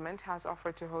Dutch government has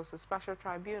offered to host a special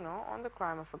tribunal on the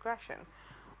crime of aggression.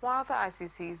 While the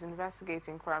ICC is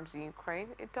investigating crimes in Ukraine,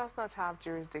 it does not have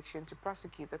jurisdiction to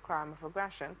prosecute the crime of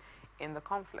aggression in the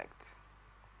conflict.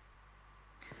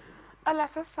 A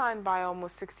letter signed by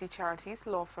almost 60 charities,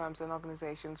 law firms and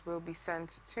organizations will be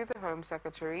sent to the Home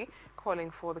Secretary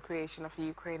calling for the creation of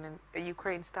a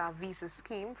Ukraine-style visa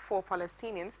scheme for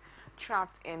Palestinians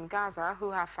trapped in Gaza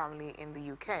who have family in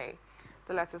the UK.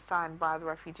 The letter signed by the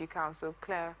Refugee Council,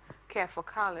 Care for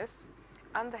Carlos,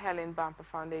 and the Helen Bamper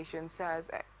Foundation says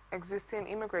existing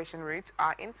immigration routes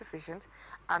are insufficient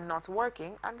and not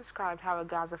working, and described how a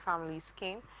Gaza family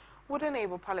scheme would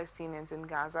enable Palestinians in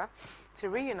Gaza to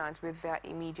reunite with their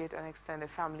immediate and extended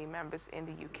family members in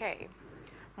the UK.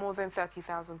 More than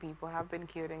 30,000 people have been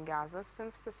killed in Gaza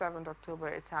since the 7th October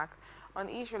attack on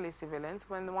Israeli civilians,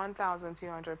 when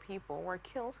 1,200 people were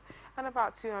killed and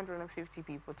about 250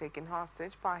 people taken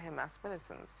hostage by Hamas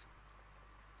militants.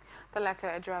 The letter,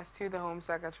 addressed to the Home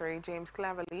Secretary James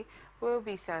Cleverly, will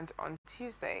be sent on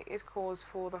Tuesday. It calls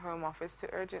for the Home Office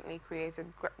to urgently create a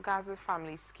Gaza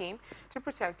family scheme to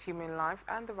protect human life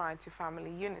and the right to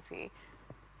family unity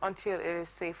until it is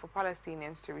safe for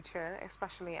Palestinians to return,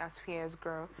 especially as fears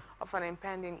grow of an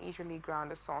impending Israeli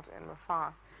ground assault in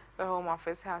Rafah. The Home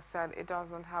Office has said it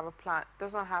doesn't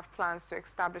have plans to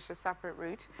establish a separate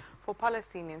route for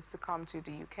Palestinians to come to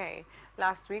the UK.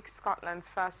 Last week, Scotland's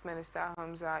First Minister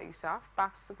Humza Yousaf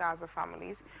backed the Gaza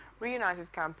Families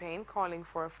Reunited campaign, calling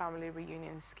for a family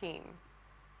reunion scheme.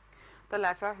 The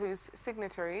letter, whose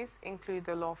signatories include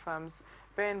the law firms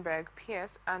Bernberg,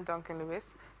 Pierce and Duncan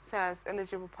Lewis, says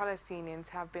eligible Palestinians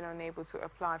have been unable to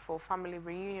apply for family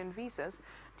reunion visas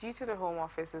due to the Home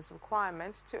Office's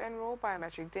requirement to enroll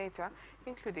biometric data,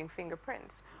 including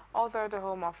fingerprints. Although the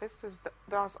Home Office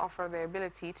does offer the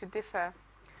ability to defer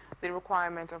the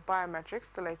requirement of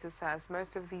biometrics, the letter says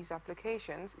most of these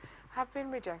applications have been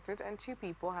rejected and 2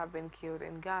 people have been killed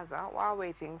in Gaza while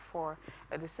waiting for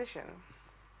a decision.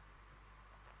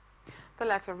 The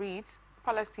letter reads,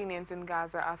 Palestinians in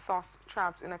Gaza are thus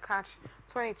trapped in a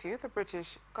catch-22. The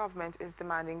British government is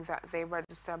demanding that they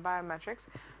register biometrics,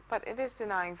 but it is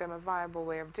denying them a viable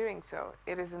way of doing so.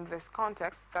 It is in this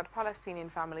context that Palestinian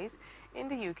families in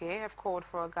the UK have called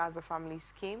for a Gaza family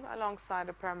scheme alongside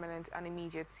a permanent and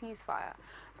immediate ceasefire.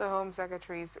 The Home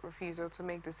Secretary's refusal to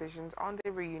make decisions on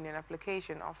the reunion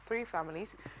application of 3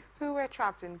 families who were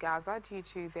trapped in Gaza due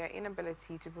to their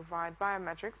inability to provide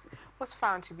biometrics was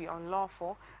found to be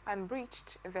unlawful and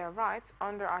breached their rights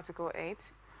under Article 8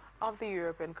 of the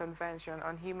European Convention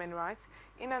on Human Rights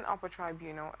in an upper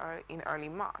tribunal in early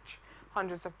March.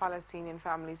 Hundreds of Palestinian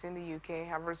families in the UK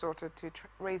have resorted to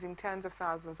raising tens of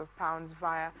thousands of pounds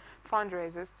via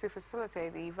fundraisers to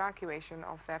facilitate the evacuation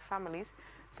of their families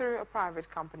through a private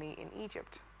company in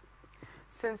Egypt.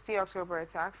 Since the October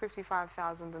attack,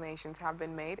 55,000 donations have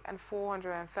been made and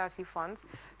 430 funds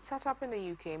set up in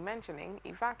the UK mentioning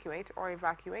evacuate or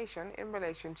evacuation in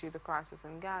relation to the crisis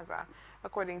in Gaza.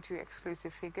 According to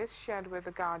exclusive figures shared with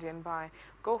The Guardian by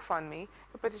GoFundMe,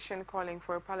 a petition calling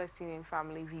for a Palestinian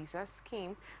family visa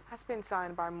scheme has been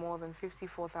signed by more than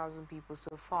 54,000 people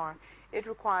so far. It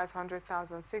requires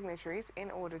 100,000 signatories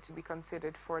in order to be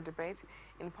considered for a debate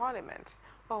in Parliament.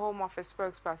 A Home Office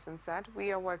spokesperson said,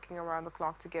 "We are working around the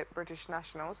clock to get British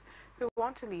nationals who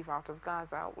want to leave out of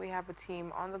Gaza. We have a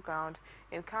team on the ground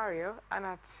in Cairo and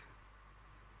at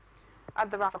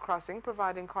the Rafah crossing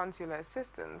providing consular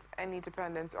assistance. Any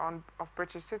dependents of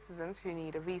British citizens who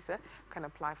need a visa can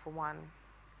apply for one."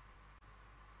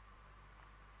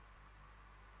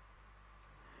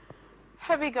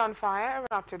 Heavy gunfire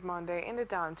erupted Monday in the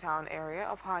downtown area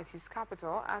of Haiti's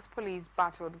capital as police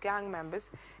battled gang members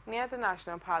near the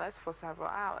National Palace for several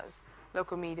hours.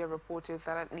 Local media reported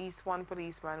that at least 1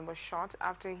 policeman was shot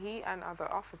after he and other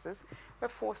officers were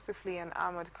forced to flee an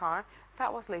armored car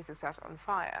that was later set on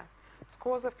fire.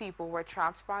 Scores of people were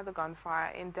trapped by the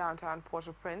gunfire in downtown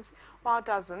Port-au-Prince, while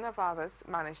dozens of others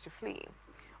managed to flee.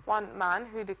 One man,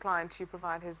 who declined to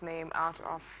provide his name out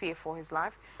of fear for his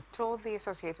life, told the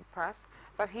Associated Press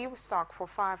that he was stuck for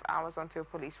 5 hours until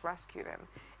police rescued him.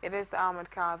 "It is the armored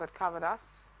car that covered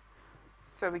us,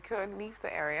 so we could leave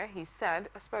the area," he said.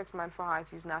 A spokesman for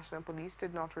Haiti's National Police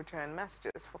did not return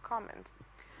messages for comment.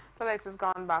 The latest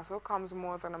gun battle comes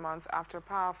more than a month after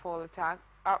powerful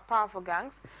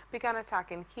gangs began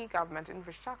attacking key government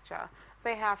infrastructure.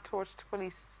 They have torched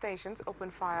police stations,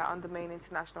 opened fire on the main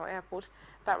international airport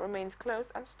that remains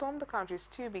closed, and stormed the country's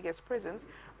 2 biggest prisons,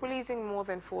 releasing more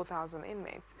than 4,000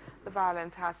 inmates. The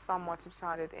violence has somewhat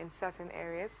subsided in certain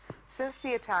areas since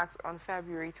the attacks on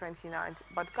February 29th,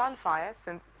 but gunfire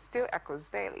still echoes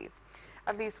daily.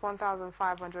 At least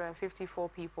 1,554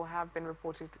 people have been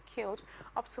reported killed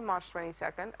up to March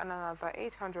 22nd and another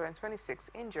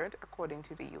 826 injured, according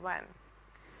to the UN.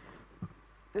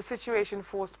 The situation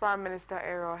forced Prime Minister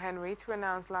Ariel Henry to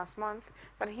announce last month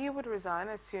that he would resign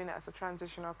as soon as a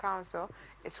transitional council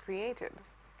is created.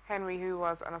 Henry, who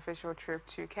was on official trip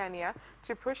to Kenya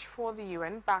to push for the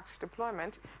UN-backed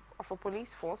deployment of a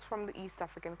police force from the East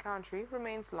African country,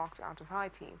 remains locked out of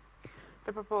Haiti.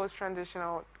 The proposed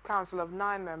transitional council of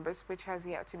 9 members, which has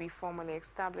yet to be formally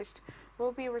established,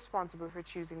 will be responsible for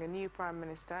choosing a new prime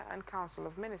minister and council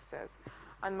of ministers.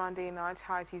 On Monday night,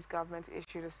 Haiti's government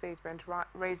issued a statement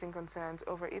raising concerns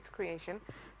over its creation,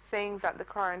 saying that the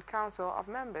current Council of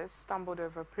Members stumbled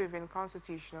over proven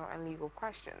constitutional and legal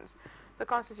questions. The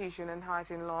Constitution and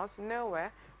Haitian laws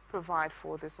nowhere provide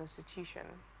for this institution.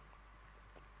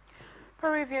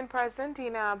 Peruvian President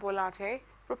Dina Boluarte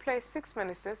replaced 6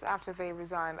 ministers after they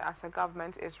resigned as her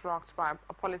government is rocked by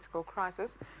a political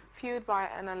crisis fueled by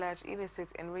an alleged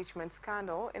illicit enrichment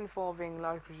scandal involving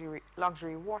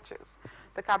luxury watches.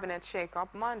 The cabinet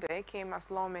shake-up Monday came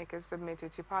as lawmakers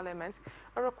submitted to Parliament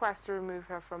a request to remove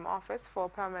her from office for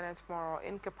permanent moral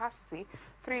incapacity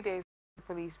 3 days after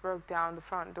the police broke down the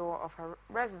front door of her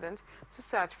residence to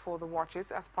search for the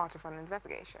watches as part of an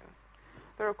investigation.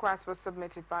 The request was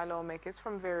submitted by lawmakers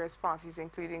from various parties,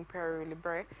 including Peru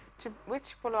Libre, to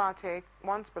which Boluarte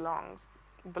once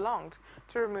belonged.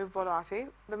 To remove Boluarte,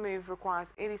 the move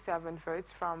requires 87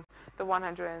 votes from the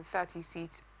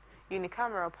 130-seat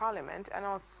unicameral parliament,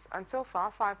 and so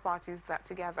far 5 parties that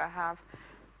together have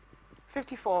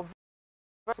 54 votes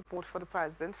support for the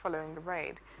president following the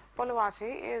raid.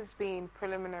 Boluarte is being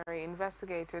preliminarily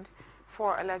investigated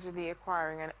for allegedly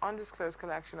acquiring an undisclosed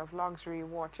collection of luxury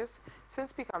watches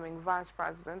since becoming vice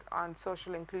president and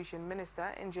social inclusion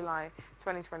minister in July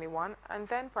 2021 and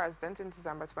then president in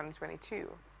December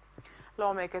 2022.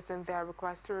 Lawmakers in their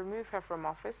request to remove her from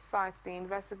office cite the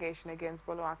investigation against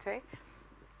Boluarte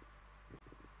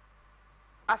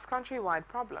as countrywide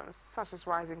problems, such as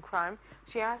rising crime.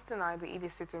 She has denied the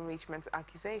illicit enrichment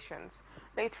accusations.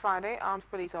 Late Friday, armed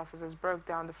police officers broke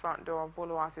down the front door of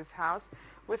Boluarte's house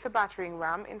with a battering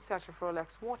ram in search of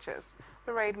Rolex watches.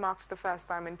 The raid marked the first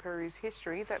time in Peru's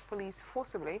history that police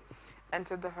forcibly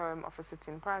entered the home of a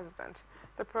sitting president.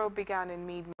 The probe began in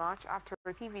mid-March after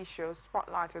a TV show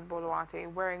spotlighted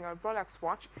Boluarte wearing a Rolex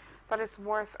watch that is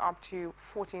worth up to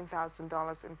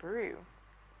 $14,000 in Peru.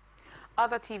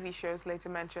 Other TV shows later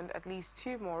mentioned at least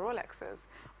 2 more Rolexes.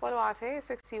 Boluarte, a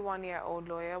 61-year-old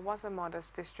lawyer, was a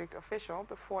modest district official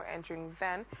before entering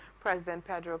then-President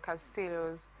Pedro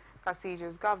Castillo's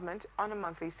government on a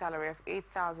monthly salary of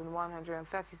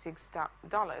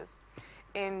 $8,136.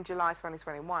 In July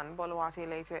 2021, Boluarte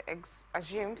later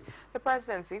assumed the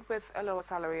presidency with a lower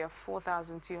salary of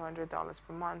 $4,200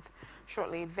 per month.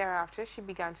 Shortly thereafter, she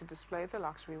began to display the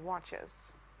luxury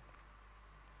watches.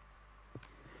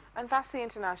 And that's the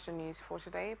international news for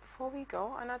today. Before we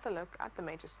go, another look at the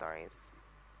major stories.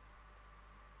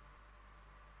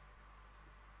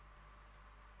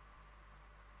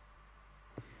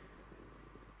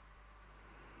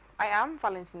 I am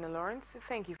Valentina Lawrence.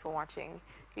 Thank you for watching.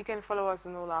 You can follow us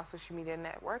on all our social media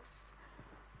networks.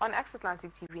 On X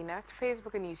Atlantic TV Net,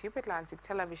 Facebook and YouTube Atlantic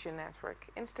Television Network,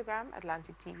 Instagram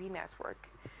Atlantic TV Network.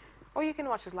 Or you can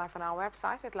watch us live on our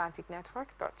website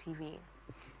atlanticnetwork.tv.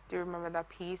 Do remember that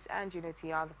peace and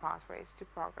unity are the pathways to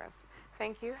progress.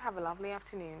 Thank you. Have a lovely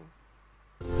afternoon.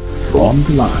 From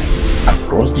the line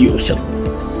across the ocean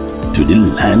to the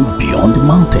land beyond the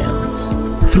mountains,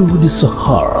 through the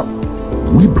Sahara,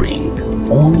 we bring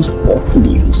all the sport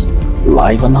news,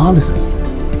 live analysis,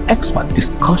 expert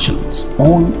discussions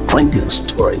on trending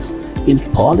stories in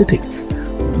politics,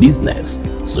 business,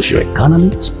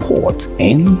 socio-economy, sports,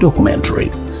 and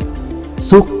documentaries.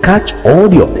 So catch all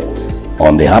the updates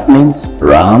on the happenings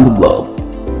around the globe.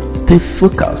 Stay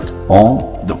focused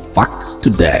on the fact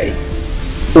today,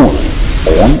 only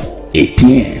on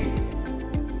ATN.